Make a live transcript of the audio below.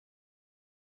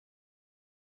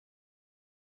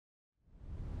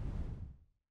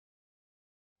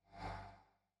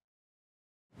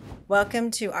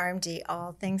Welcome to RMD,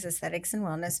 All Things Aesthetics and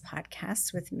Wellness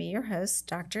podcast with me, your host,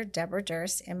 Dr. Deborah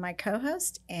Durst, and my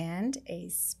co-host and a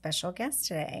special guest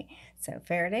today. So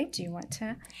Faraday, do you want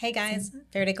to? Hey guys,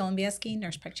 Faraday Golombieski,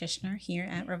 nurse practitioner here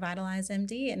at Revitalize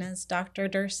MD. And as Dr.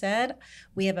 Durst said,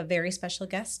 we have a very special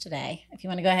guest today. If you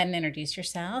want to go ahead and introduce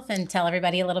yourself and tell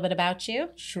everybody a little bit about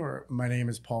you. Sure. My name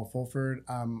is Paul Fulford.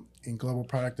 I'm in global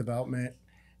product development,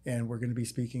 and we're going to be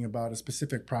speaking about a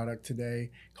specific product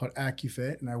today called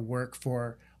Accufit, and I work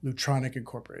for Lutronic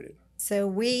Incorporated. So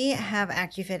we have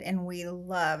Accufit and we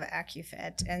love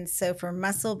Accufit. And so for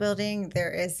muscle building,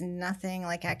 there is nothing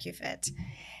like Accufit.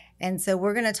 And so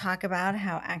we're going to talk about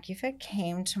how Accufit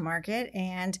came to market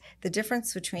and the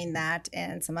difference between that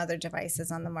and some other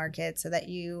devices on the market so that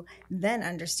you then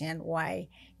understand why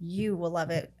you will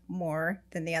love it more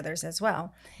than the others as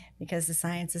well, because the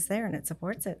science is there and it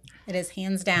supports it. It is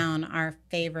hands down our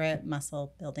favorite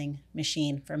muscle building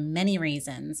machine for many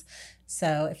reasons.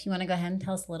 So if you want to go ahead and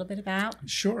tell us a little bit about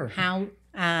how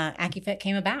Accufit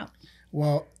came about.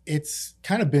 Well, it's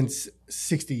kind of been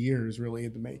 60 years really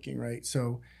in the making, right?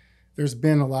 So there's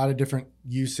been a lot of different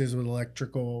uses with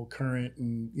electrical current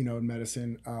and, in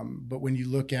medicine. But when you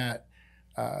look at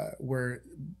where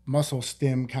muscle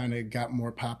stim kind of got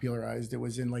more popularized, it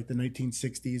was in like the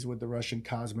 1960s with the Russian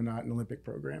cosmonaut and Olympic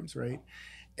programs, right?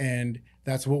 And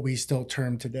that's what we still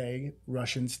term today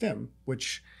Russian stim,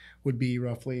 which would be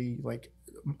roughly like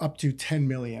up to 10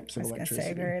 milliamps of electricity.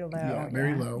 Say very low. Yeah,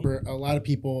 very low. For a lot of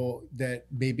people that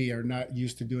maybe are not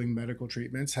used to doing medical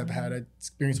treatments have had an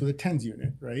experience with a TENS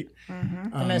unit, right?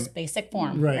 Mm-hmm. The most basic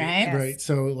form, right? Yes. Right.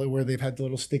 So where they've had the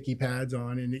little sticky pads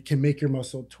on, and it can make your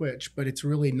muscle twitch, but it's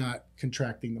really not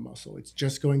contracting the muscle. It's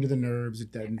just going to the nerves.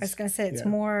 It deadens. I was going to say it's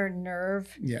more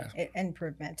nerve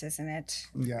improvement, isn't it?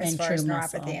 Yeah. As far as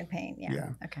neuropathy muscle. and pain.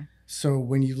 Yeah. Okay. So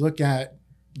when you look at,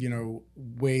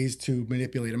 ways to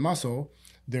manipulate a muscle,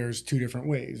 there's two different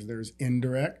ways. There's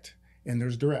indirect and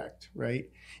there's direct, right?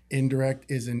 Indirect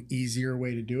is an easier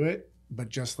way to do it, but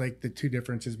just like the two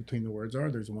differences between the words are,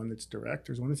 there's one that's direct,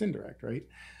 there's one that's indirect, right?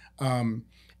 And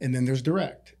then there's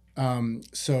direct.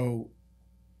 So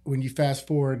when you fast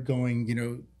forward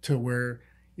going, to where,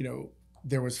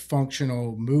 there was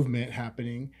functional movement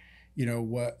happening,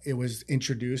 what it was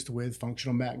introduced with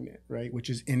functional magnet, right? Which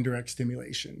is indirect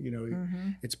stimulation.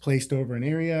 It's placed over an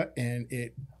area and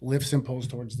it lifts and pulls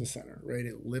towards the center, right?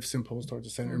 It lifts and pulls towards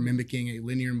the center, mimicking a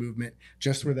linear movement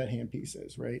just where that handpiece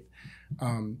is, right?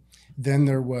 Then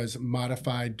there was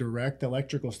modified direct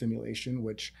electrical stimulation,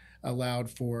 which allowed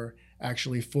for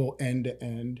actually full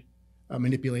end-to-end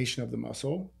manipulation of the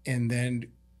muscle. And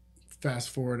then fast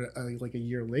forward like a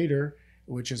year later,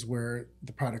 which is where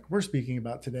the product we're speaking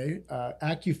about today,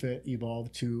 Accufit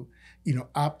evolved to,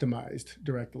 optimized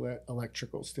direct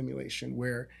electrical stimulation,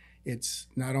 where it's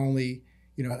not only,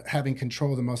 having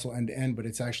control of the muscle end to end, but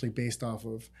it's actually based off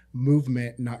of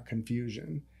movement, not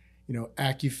confusion.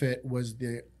 Accufit was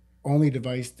the only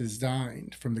device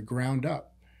designed from the ground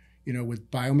up, with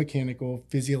biomechanical,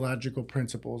 physiological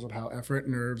principles of how efferent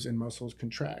nerves and muscles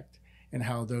contract and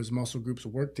how those muscle groups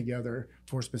work together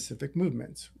for specific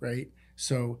movements, right?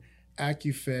 So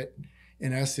Accufit,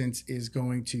 in essence, is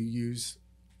going to use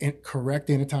correct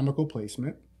anatomical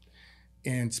placement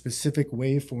and specific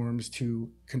waveforms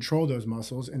to control those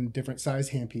muscles and different size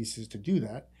handpieces to do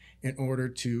that in order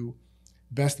to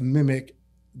best mimic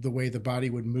the way the body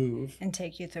would move. And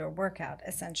take you through a workout,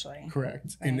 essentially.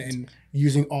 Correct. Right. And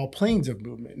using all planes of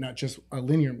movement, not just a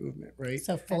linear movement, right?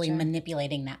 So fully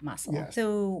manipulating that muscle. Yeah.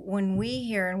 So when we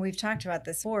hear, and we've talked about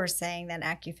this before, saying that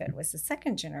Accufit was the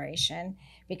second generation,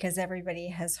 because everybody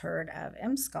has heard of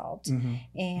M-Sculpt,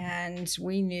 and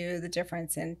we knew the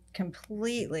difference and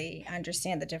completely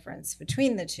understand the difference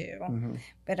between the two.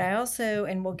 But I also,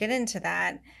 and we'll get into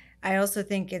that, I also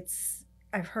think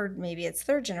I've heard maybe it's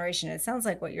third generation. It sounds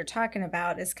like what you're talking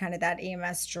about is kind of that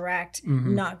EMS direct,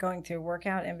 not going through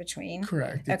workout in between.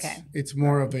 Correct. Okay. It's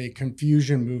more of a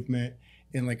confusion movement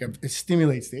and it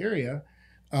stimulates the area,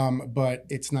 but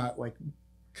it's not like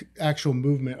actual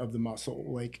movement of the muscle,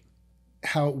 like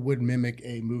how it would mimic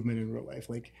a movement in real life.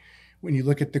 Like when you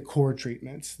look at the core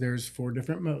treatments, there's 4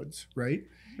 different modes, right?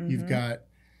 You've got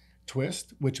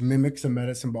twist, which mimics a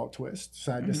medicine ball twist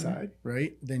side to side,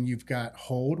 right? Then you've got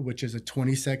hold, which is a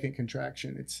 20-second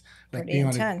contraction. It's like pretty being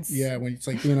intense. when it's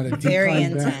like being on a Very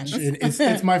decline bench. intense.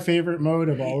 It's my favorite mode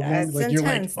of all of them. It's Like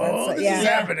intense. you're like, this is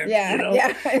happening.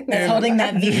 Yeah. It's holding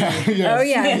that view. Yes. Oh,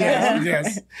 yeah.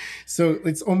 Yes. So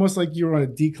it's almost like you're on a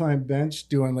decline bench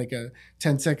doing like a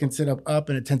 10-second sit up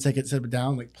and a 10-second sit up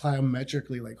down, like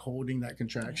plyometrically, like holding that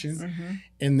contraction.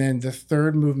 And then the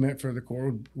third movement for the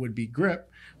core would be grip,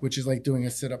 which which is like doing a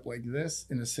sit up like this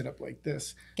and a sit up like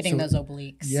this. Getting those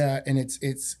obliques. Yeah, and it's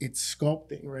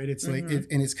sculpting, right? It's like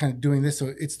and it's kind of doing this,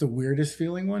 so it's the weirdest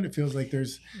feeling one. It feels like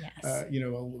there's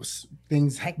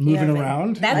things moving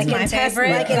around. That's my favorite.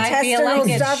 Like I feel like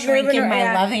it's shrinking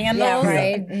my love handles. Yeah,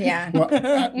 right. Yeah.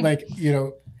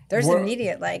 Well, there's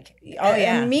immediate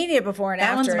immediate before and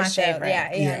that after one's my show. favorite.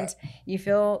 Yeah, and you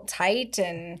feel tight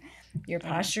and your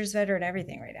posture's better and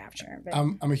everything right after. But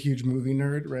I'm a huge movie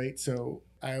nerd, right? So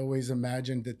I always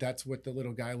imagined that that's what the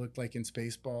little guy looked like in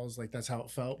Spaceballs. Like that's how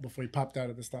it felt before he popped out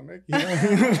of the stomach. You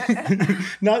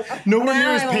know? Nowhere near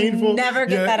as painful. Never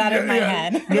get that out of my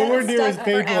head. Nowhere near as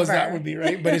painful as that would be,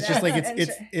 right? But it's just like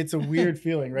it's a weird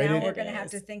feeling, right? Now we're gonna have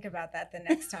to think about that the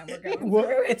next time we're going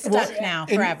through. It's stuck now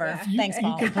forever. Thanks,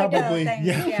 Paul. You can probably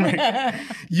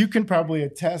you can probably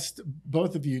attest,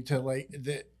 both of you, to like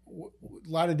the a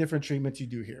lot of different treatments you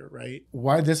do here, right?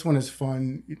 Why this one is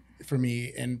fun for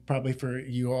me and probably for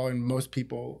you all and most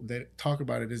people that talk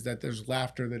about it is that there's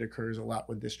laughter that occurs a lot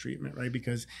with this treatment, right?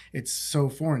 Because it's so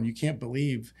foreign. You can't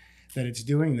believe that it's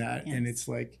doing that. Yes. And it's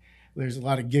like, there's a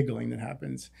lot of giggling that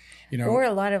happens, or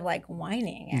a lot of like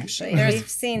whining. Actually, we've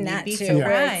seen that too.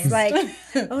 Where it's like,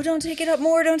 oh, don't take it up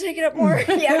more, don't take it up more.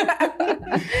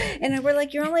 And we're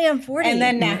like, you're only on 40. And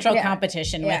then natural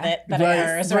competition with it that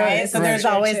occurs, right? So there's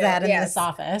always that in this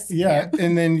office. Yeah,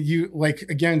 and then you like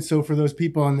again. So for those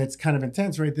people, and it's kind of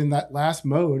intense, right? Then that last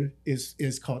mode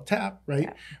is called tap, right?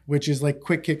 Yeah. Which is like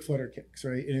quick kick, flutter kicks,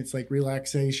 right? And it's like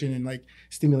relaxation and like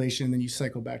stimulation, and then you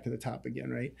cycle back to the top again,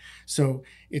 right? So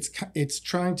it's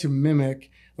trying to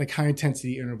mimic like high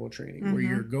intensity interval training where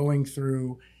you're going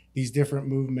through these different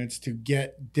movements to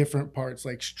get different parts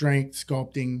like strength,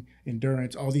 sculpting,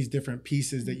 endurance, all these different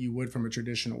pieces that you would from a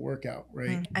traditional workout,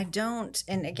 right? I don't,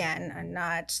 and again, I'm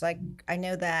not like, I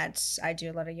know that I do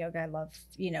a lot of yoga. I love,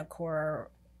 core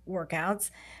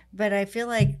workouts, but I feel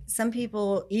like some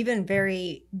people, even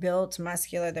very built,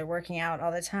 muscular, they're working out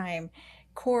all the time.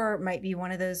 Core might be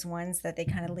one of those ones that they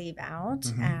kind of leave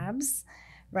out, abs.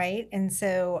 Right. And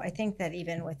so I think that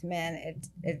even with men,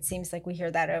 it seems like we hear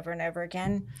that over and over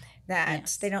again,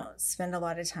 that they don't spend a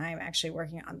lot of time actually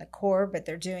working on the core, but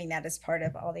they're doing that as part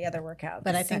of all the other workouts.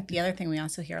 But I think the other thing we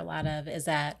also hear a lot of is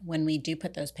that when we do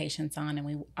put those patients on and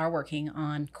we are working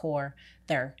on core,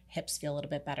 their hips feel a little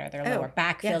bit better. Their lower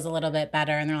back feels a little bit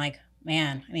better. And they're like,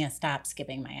 man, I need to stop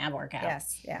skipping my ab workout.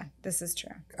 Yes. Yeah, this is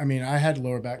true. I mean, I had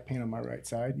lower back pain on my right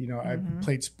side. I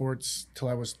played sports till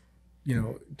I was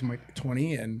to my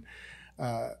 20 and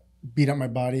beat up my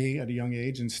body at a young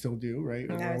age and still do, right?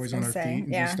 We're always on our feet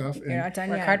and do stuff. You're not done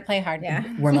work yet. hard, play hard. Yeah.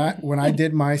 When I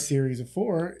did my series of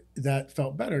 4, that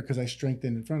felt better because I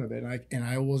strengthened in front of it. And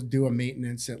I will do a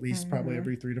maintenance at least probably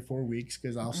every 3 to 4 weeks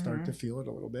because I'll start to feel it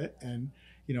a little bit. And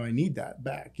I need that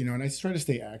back, and I try to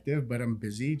stay active, but I'm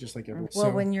busy just like everyone.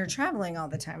 Well, when you're traveling all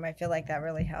the time, I feel like that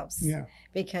really helps. Yeah.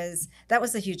 Because that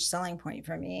was a huge selling point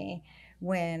for me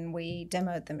when we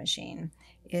demoed the machine,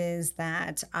 is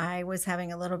that I was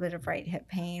having a little bit of right hip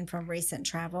pain from recent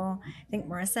travel. I think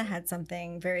Marissa had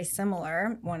something very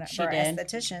similar, one of our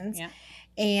estheticians. Yeah.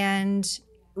 And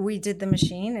we did the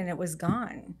machine and it was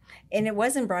gone. And it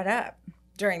wasn't brought up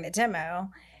during the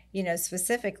demo.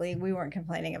 Specifically, we weren't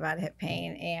complaining about hip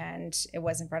pain and it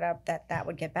wasn't brought up that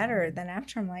would get better. Then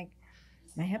after, I'm like,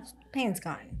 my hip pain's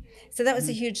gone. So that was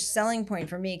a huge selling point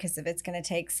for me, because if it's going to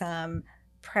take some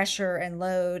pressure and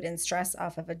load and stress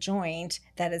off of a joint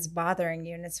that is bothering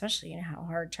you, and especially how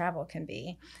hard travel can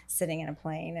be, sitting in a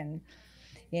plane and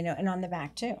and on the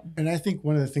back too. And I think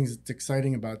one of the things that's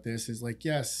exciting about this is like,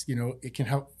 yes, it can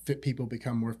help fit people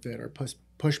become more fit or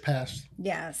push past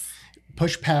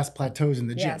plateaus in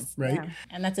the gym, right? Yeah.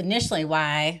 And that's initially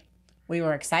why we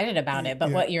were excited about it.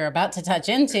 But what you're about to touch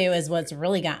into is what's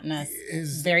really gotten us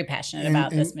very passionate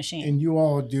about this machine. And you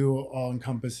all do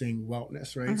all-encompassing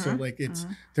wellness, right? So like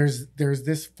there's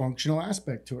this functional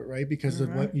aspect to it, right? Because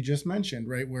of what you just mentioned,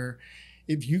 right? Where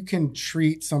if you can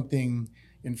treat something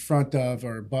in front of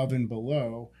or above and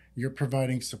below, you're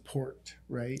providing support,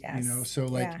 right? Yes. So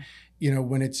like,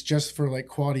 when it's just for like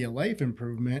quality of life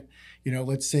improvement,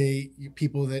 let's say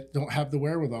people that don't have the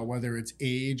wherewithal, whether it's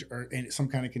age or some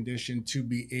kind of condition, to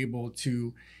be able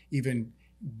to even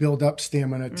build up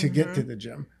stamina to get to the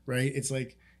gym, right? It's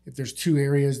like, if there's 2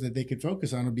 areas that they could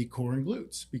focus on, it'd be core and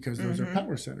glutes, because those are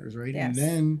power centers, right? Yes. And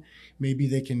then maybe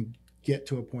they can get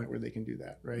to a point where they can do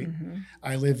that, right?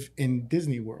 I live in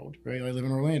Disney World, right? I live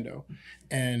in Orlando,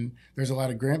 and there's a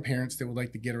lot of grandparents that would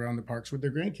like to get around the parks with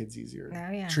their grandkids easier.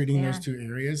 Oh, yeah. Treating those 2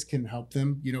 areas can help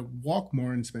them, walk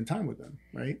more and spend time with them,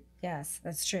 right? Yes,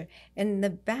 that's true. In the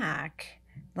back,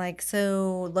 Like,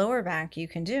 so lower back you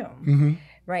can do Mm-hmm.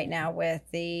 right now with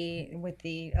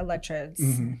the electrodes.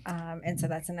 And so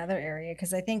that's another area,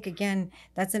 because I think, again,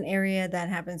 that's an area that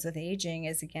happens with aging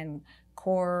is, again,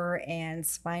 core and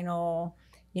spinal,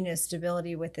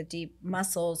 stability with the deep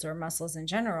muscles or muscles in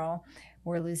general.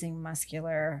 We're losing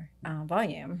muscular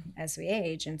volume as we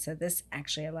age. And so this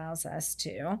actually allows us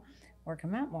to work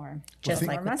them out more. Just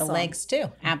like with the legs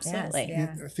too. Absolutely.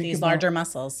 Yes, yeah. These larger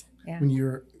muscles. Yeah. When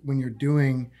you're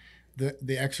doing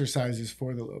the exercises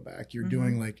for the low back, you're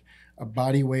doing like a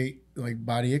body weight, like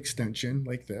body extension,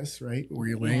 like this, right? Where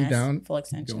you're laying down, full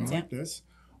extensions, going like this,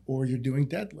 or you're doing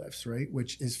deadlifts, right?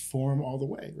 Which is form all the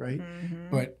way, right?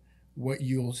 But what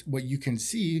you can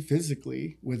see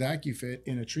physically with Accufit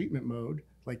in a treatment mode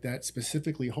like that,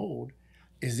 specifically hold,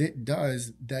 is it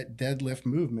does that deadlift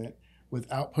movement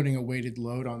without putting a weighted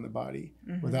load on the body,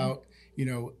 without,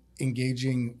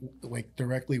 engaging like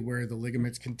directly where the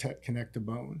ligaments can connect to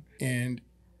bone. And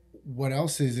what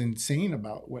else is insane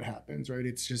about what happens, right?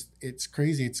 It's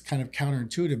crazy. It's kind of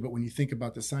counterintuitive, but when you think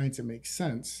about the science, it makes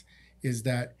sense, is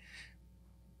that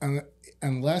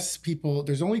unless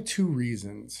there's only two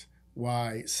reasons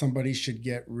why somebody should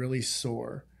get really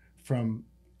sore from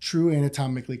true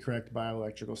anatomically correct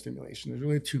bioelectrical stimulation. There's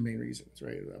really two main reasons,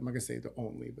 right? I'm not gonna say the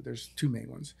only, but there's two main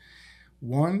ones.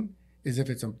 One is if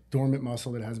it's a dormant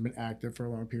muscle that hasn't been active for a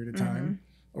long period of time,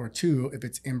 or two, if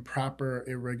it's improper,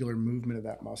 irregular movement of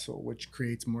that muscle, which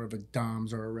creates more of a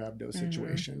DOMS or a rhabdo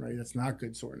situation, right? That's not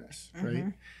good soreness,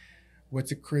 right?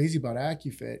 What's crazy about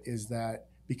Accufit is that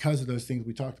because of those things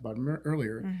we talked about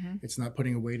earlier, it's not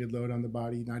putting a weighted load on the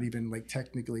body, not even like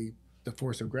technically the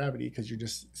force of gravity, because you're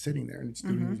just sitting there and it's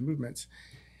doing these movements.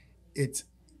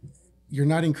 You're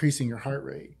not increasing your heart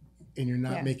rate, and you're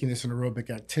not making this an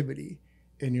aerobic activity,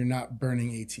 and you're not burning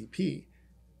ATP.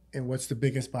 And what's the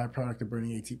biggest byproduct of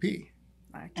burning ATP?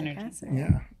 Lactic acid.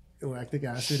 Yeah, lactic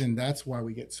acid, and that's why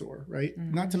we get sore, right?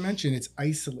 Not to mention it's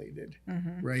isolated,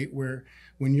 right? Where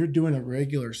when you're doing a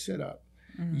regular sit-up,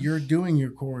 you're doing your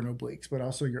core and obliques, but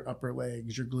also your upper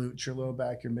legs, your glutes, your low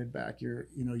back, your mid back, you're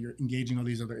engaging all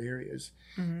these other areas.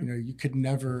 You could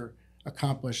never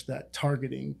accomplish that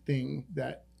targeting thing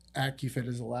that Accufit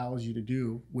allows you to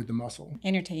do with the muscle.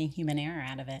 And you're taking human error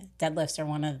out of it. Deadlifts are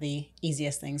one of the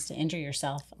easiest things to injure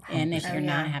yourself in if you're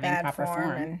not having proper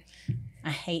form. I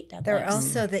hate deadlifts. They're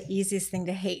also the easiest thing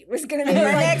to hate. Was going to be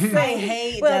my next thing. I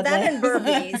hate deadlifts. that and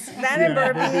burpees. And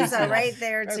burpees are right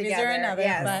there burpees together. Are another,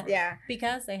 yes, but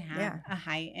because they have a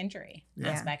high injury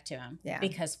aspect to them. Yeah.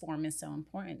 Because form is so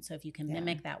important. So if you can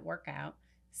mimic that workout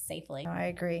safely. I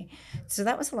agree. So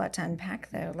that was a lot to unpack,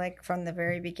 though, like from the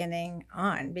very beginning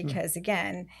on, because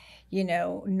again,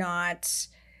 not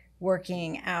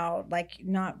working out, like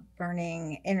not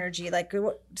burning energy, like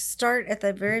start at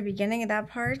the very beginning of that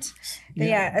part.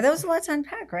 That was a lot to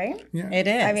unpack, right? Yeah, it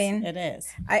is. I mean, it is.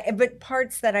 But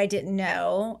parts that I didn't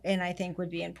know and I think would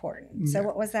be important. So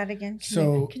what was that again?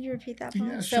 Can you repeat that, Paul?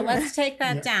 Yeah, So let's take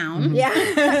that down.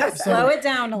 Slow it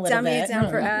down a little Dummy bit. it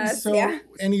down for us. So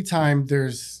anytime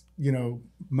there's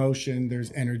motion,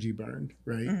 there's energy burned,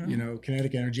 right?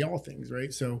 Kinetic energy, all things,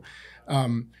 right? So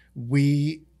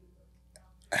we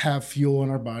have fuel in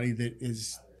our body that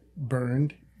is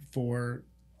burned for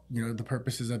the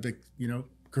purposes of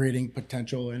creating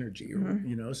potential energy,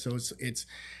 or so it's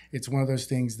one of those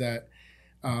things that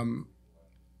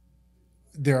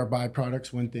there are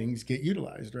byproducts when things get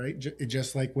utilized, right?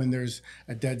 Just like when there's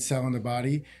a dead cell in the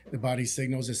body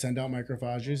signals to send out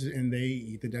macrophages and they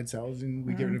eat the dead cells, and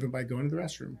we get rid of it by going to the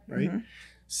restroom, right?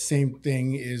 Same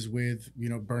thing is with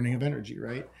burning of energy,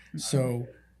 right? So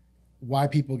why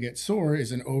people get sore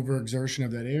is an overexertion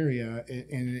of that area,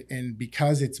 and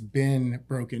because it's been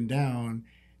broken down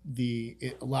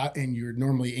a lot, and you're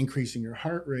normally increasing your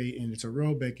heart rate, and it's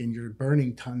aerobic, and you're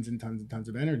burning tons and tons and tons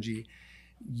of energy,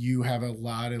 you have a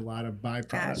lot of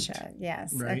byproducts. Gotcha.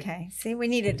 Yes. Right? Okay. See, we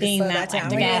needed to Being slow that that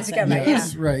down. lactic We needed to acid. go back.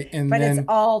 Yes, right. And but then, it's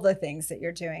all the things that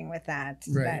you're doing with that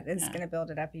Right. that is going to build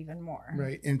it up even more.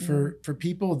 right. And for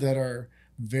people that are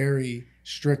very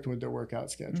strict with their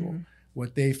workout schedule,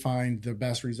 what they find the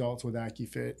best results with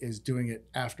Accufit is doing it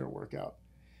after a workout,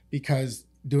 because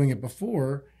doing it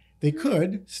before, they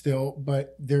could still,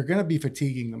 but they're going to be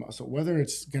fatiguing the muscle, whether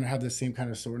it's going to have the same kind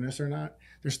of soreness or not.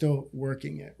 They're still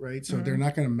working it, right? So they're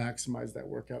not going to maximize that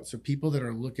workout. So people that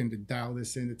are looking to dial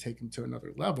this in to take them to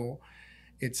another level,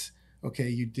 it's okay.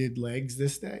 You did legs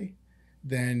this day,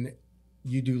 then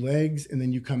you do legs, and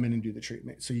then you come in and do the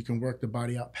treatment. So you can work the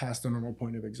body out past the normal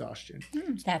point of exhaustion.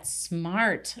 That's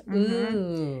smart.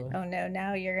 Ooh. Oh no,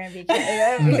 now you're going to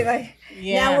be like,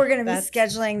 now we're going to be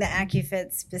scheduling the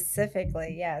Accufit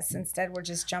specifically. Yes. Instead, we're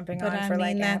just jumping on for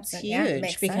like that's abs.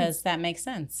 huge because that makes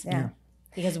sense. Yeah.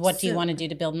 Because what do you want to do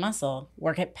to build muscle?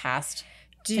 Work it past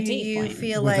fatigue you point.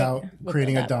 feel without like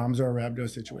creating a DOMS or a rhabdo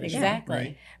situation. Exactly.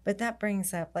 Right? But that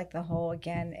brings up like the whole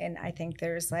again, and I think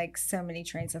there's like so many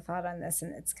trains of thought on this,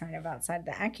 and it's kind of outside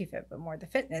the Accufit, but more the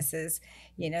fitness is,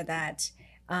 that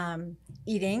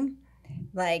eating,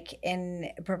 like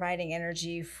in providing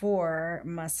energy for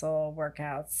muscle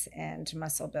workouts and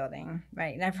muscle building,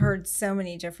 right? And I've heard so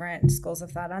many different schools of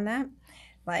thought on that.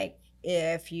 Like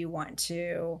if you want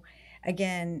to,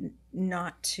 again,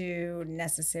 not to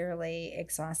necessarily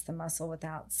exhaust the muscle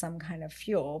without some kind of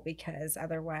fuel, because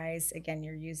otherwise, again,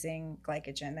 you're using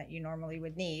glycogen that you normally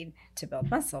would need to build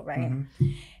muscle, right?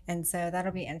 And so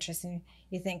that'll be interesting.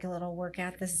 You think a little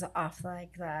workout, this is off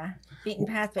like the beaten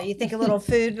path, but you think a little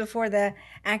food before the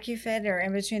Accufit or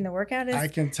in between the workout is I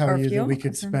can tell you fuel? that we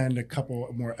could spend a couple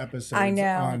more episodes on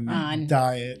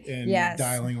diet and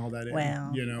dialing all that in.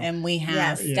 Well, you know, and we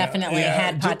have Yes. definitely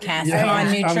had podcasts Yeah. on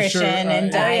I'm nutrition sure, and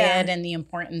diet yeah. and the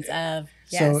importance of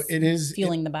so it is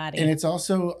fueling the body. and it's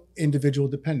also individual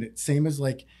dependent. Same as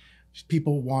like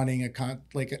people wanting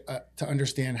to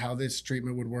understand how this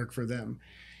treatment would work for them.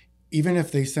 Even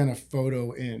if they send a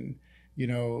photo in,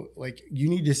 like you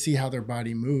need to see how their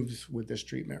body moves with this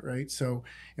treatment, right? So,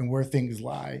 and where things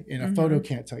lie, and a photo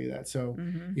can't tell you that. So,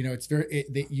 it's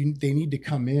they need to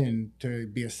come in to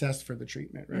be assessed for the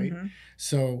treatment, right?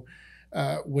 So,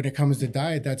 when it comes to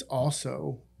diet, that's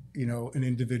also an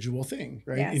individual thing,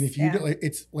 right? Yes, and if you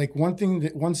it's like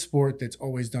one sport that's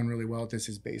always done really well at this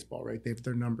is baseball, right? They have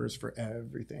their numbers for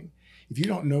everything. If you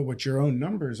don't know what your own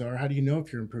numbers are, how do you know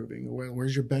if you're improving?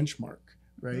 Where's your benchmark,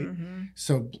 right?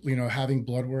 So having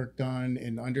blood work done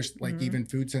and even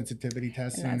food sensitivity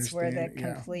tests, and that's where the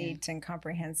complete and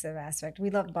comprehensive aspect.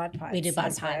 We love bod pods. We do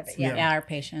bod pods. Yeah, our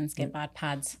patients get bod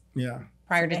pods. Yeah.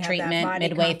 Prior to treatment,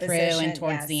 midway through, and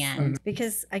towards the end.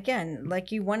 Because again,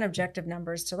 like you want objective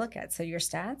numbers to look at. So your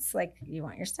stats, like you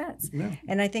want your stats. Yeah.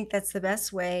 And I think that's the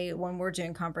best way when we're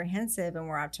doing comprehensive and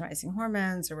we're optimizing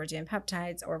hormones or we're doing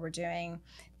peptides or we're doing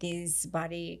these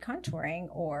body contouring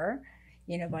or,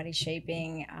 body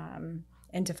shaping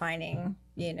and defining,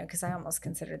 because I almost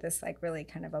consider this like really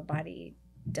kind of a body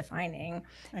defining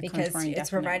because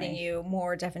it's providing you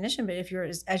more definition. But if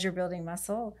as you're building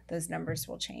muscle, those numbers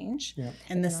will change. Yeah.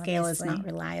 And the scale is not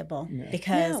reliable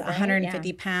because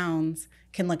 150 pounds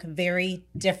can look very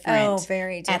different,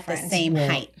 at the same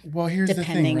height. Well, here's the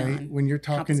thing, right? When you're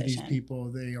talking to these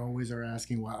people, they always are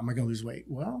asking, well, am I going to lose weight?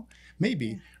 Well,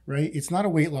 maybe, right? It's not a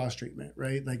weight loss treatment,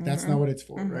 right? Like that's not what it's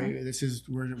for, right? This is,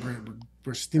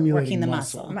 we're stimulating the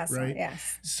muscle, right?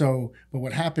 Yes. So, but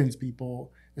what happens,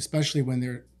 people, especially when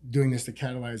they're doing this to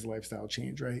catalyze lifestyle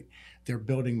change, right? They're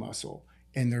building muscle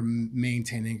and they're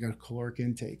maintaining a caloric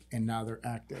intake and now they're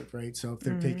active, right? So if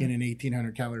they're taking in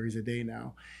 1,800 calories a day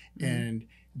now and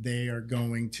they are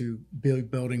going to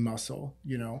building muscle,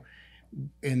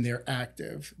 and they're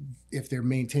active, if they're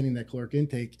maintaining that caloric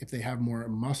intake, if they have more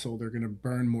muscle, they're going to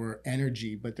burn more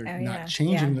energy, but they're not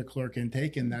changing the caloric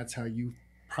intake, and that's how you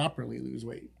properly lose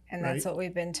weight. And that's what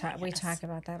we've been taught. We talk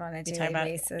about that on a daily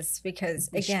basis because,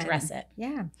 we again, stress it.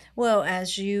 Yeah. Well,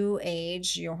 as you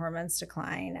age, your hormones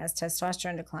decline. As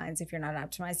testosterone declines, if you're not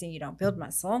optimizing, you don't build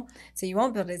muscle. So you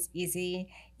won't build as easy,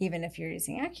 even if you're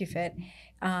using Accufit.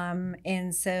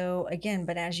 And so, again,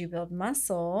 but as you build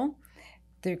muscle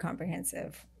through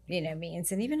comprehensive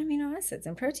means and even amino acids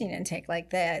and protein intake, like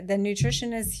the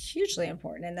nutrition is hugely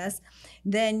important in this,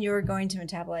 then you're going to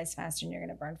metabolize faster and you're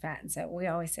going to burn fat. And so we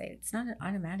always say it's not an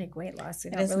automatic weight loss.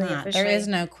 There is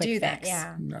no quick fix.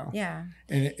 Yeah. No. Yeah.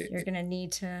 And you're going to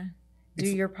need to do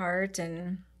your part,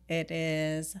 and it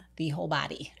is the whole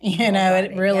body.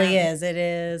 It really is. It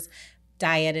is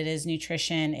diet, it is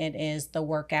nutrition, it is the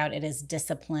workout, it is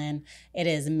discipline, it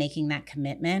is making that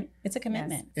commitment. It's a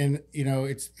commitment. Yes.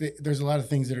 And there's a lot of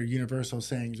things that are universal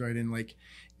sayings, right? And like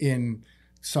in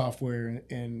software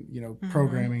and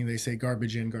programming, they say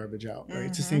garbage in, garbage out, right?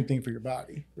 It's the same thing for your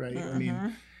body, right? I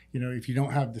mean, if you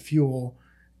don't have the fuel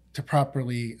to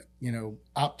properly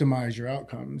optimize your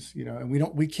outcomes, and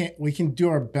we can do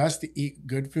our best to eat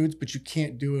good foods, but you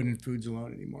can't do it in foods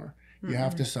alone anymore. You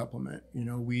have to supplement,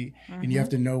 and you have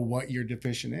to know what you're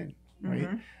deficient in, right?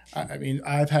 I mean,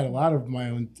 I've had a lot of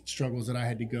my own struggles that I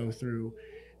had to go through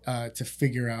to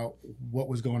figure out what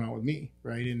was going on with me,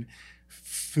 right? And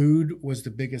food was the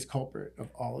biggest culprit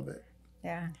of all of it.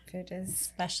 Yeah, food is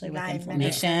especially with 9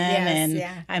 inflammation minutes.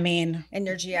 and I mean, and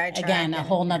your GI tract. Again, a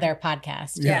whole nother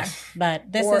podcast. Yeah.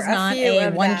 But this Or is a not few a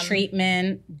of one them.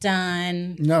 treatment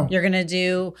done. No. You're going to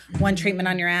do one treatment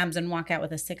on your abs and walk out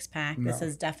with a 6-pack. No. This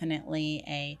is definitely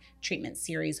a treatment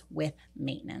series with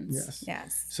maintenance.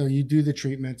 Yes. So you do the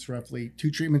treatments roughly 2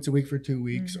 treatments a week for 2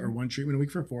 weeks or 1 treatment a week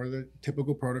for 4. The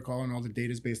typical protocol and all the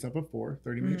data is based off of 4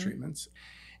 30-minute treatments.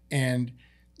 And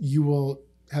you will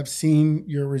have seen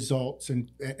your results, and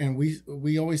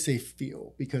we always say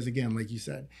feel, because again, like you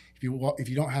said, if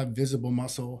you don't have visible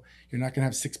muscle, you're not going to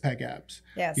have 6-pack abs.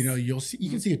 Yes. You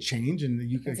can see a change,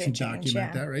 and you can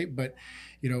document that, right? But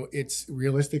it's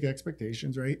realistic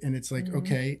expectations, right? And it's like,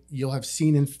 okay, you'll have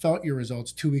seen and felt your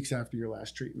results 2 weeks after your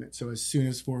last treatment. So as soon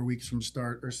as 4 weeks from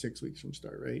start or 6 weeks from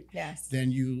start, right? Yes.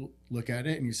 Then you look at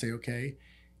it and you say, okay,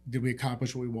 did we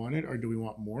accomplish what we wanted, or do we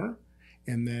want more?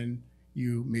 And then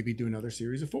you maybe do another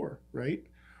series of 4, right?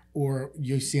 Or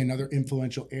you see another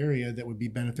influential area that would be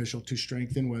beneficial to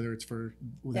strengthen, whether it's for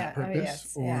that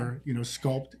purpose or,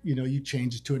 sculpt, you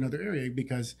change it to another area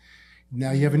because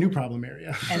now you have a new problem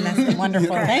area. And that's the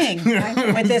wonderful thing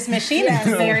with this machine. It's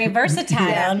very versatile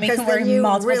and we can work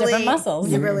multiple different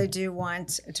muscles. You really do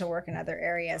want to work in other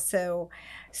areas. So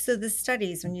the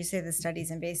studies, when you say the studies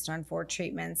and based on 4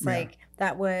 treatments, like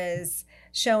that was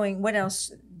showing, what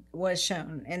else was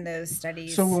shown in those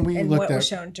studies? So when we and looked what at, was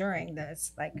shown during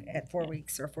this, like at 4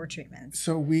 weeks or 4 treatments?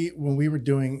 So when we were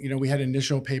doing, we had an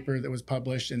initial paper that was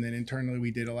published, and then internally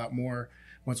we did a lot more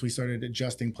once we started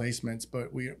adjusting placements.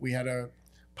 But we had a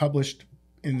published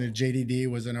in the JDD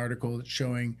was an article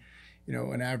showing,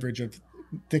 an average of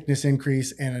thickness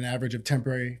increase and an average of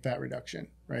temporary fat reduction,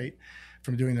 right,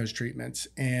 from doing those treatments.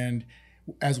 And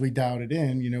as we dialed it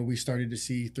in, we started to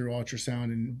see through ultrasound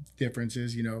and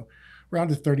differences, around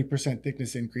a 30%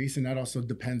 thickness increase. And that also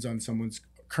depends on someone's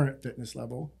current fitness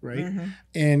level, right?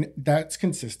 And that's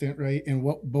consistent, right? And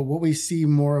what we see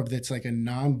more of that's like a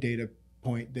non-data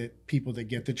point that people that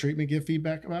get the treatment give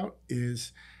feedback about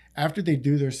is after they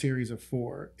do their series of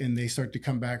 4 and they start to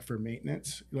come back for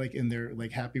maintenance, and they're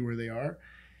happy where they are,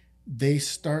 they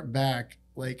start back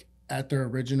at their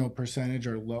original percentage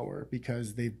or lower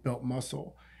because they've built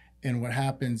muscle. And what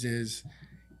happens is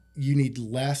you need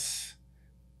less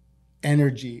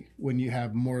energy when you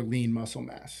have more lean muscle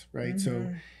mass, right?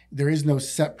 So there is no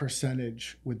set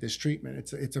percentage with this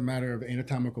treatment. It's a matter of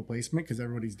anatomical placement because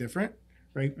everybody's different,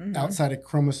 right? Outside of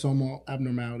chromosomal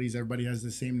abnormalities, everybody has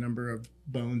the same number of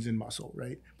bones and muscle,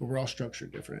 right? But we're all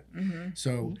structured different.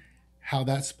 So how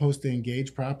that's supposed to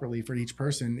engage properly for each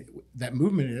person, that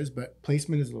movement is, but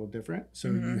placement is a little different. So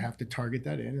you have to target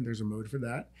that in, and there's a mode for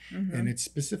that. And it's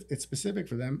specific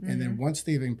for them. And then once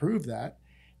they've improved that,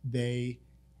 they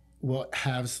will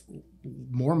have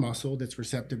more muscle that's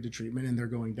receptive to treatment, and they're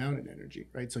going down in energy,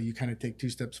 right? So you kind of take 2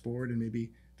 steps forward and maybe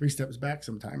 3 steps back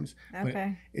sometimes. Okay.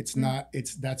 But it's not,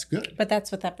 that's good. But that's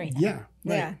with everything. Yeah.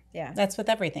 Right. Yeah. That's with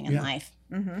everything in life.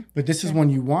 But this is one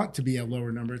you want to be a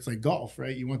lower number. It's like golf,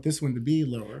 right? You want this one to be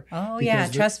lower. Oh, yeah.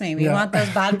 Trust me. We want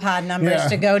those bod pod numbers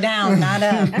to go down, not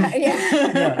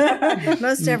up.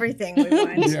 Most everything we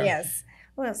want, yes.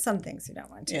 Well, some things we don't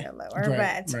want to go lower,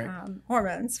 but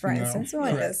hormones, for instance, we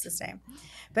want those to stay.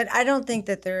 But I don't think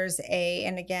that there's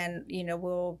and again,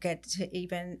 we'll get to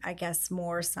even, I guess,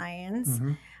 more science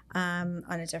on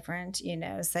a different,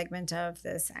 segment of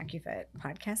this Accufit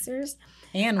podcast series.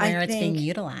 And where it's being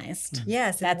utilized.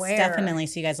 Yes. That's definitely,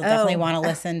 so you guys will definitely want to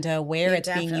listen to where it's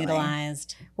being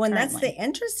utilized. Well, and that's the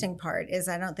interesting part is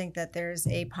I don't think that there's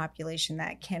a population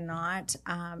that cannot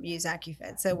use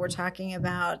Accufit. So we're talking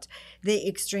about the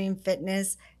extreme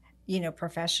fitness,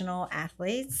 professional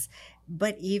athletes,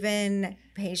 but even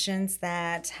patients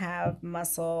that have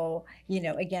muscle,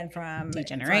 again, from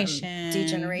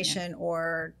degeneration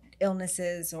or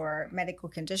illnesses or medical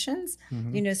conditions,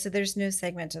 so there's no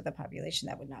segment of the population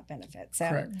that would not benefit.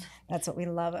 So that's what we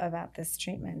love about this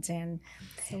treatment. And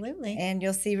absolutely. And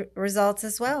you'll see results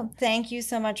as well. Thank you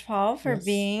so much, Paul, for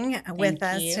being with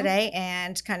us today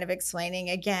and kind of explaining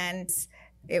again.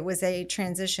 It was a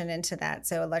transition into that.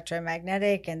 So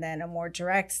electromagnetic and then a more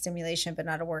direct stimulation, but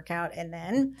not a workout. And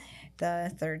then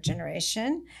the 3rd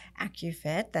generation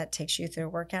Accufit that takes you through a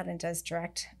workout and does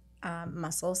direct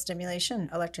muscle stimulation,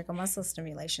 electrical muscle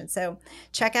stimulation. So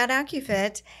check out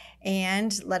Accufit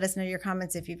and let us know your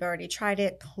comments. If you've already tried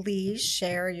it, please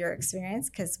share your experience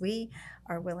because we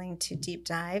are willing to deep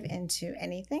dive into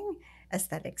anything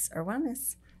aesthetics or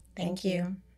wellness. Thank you.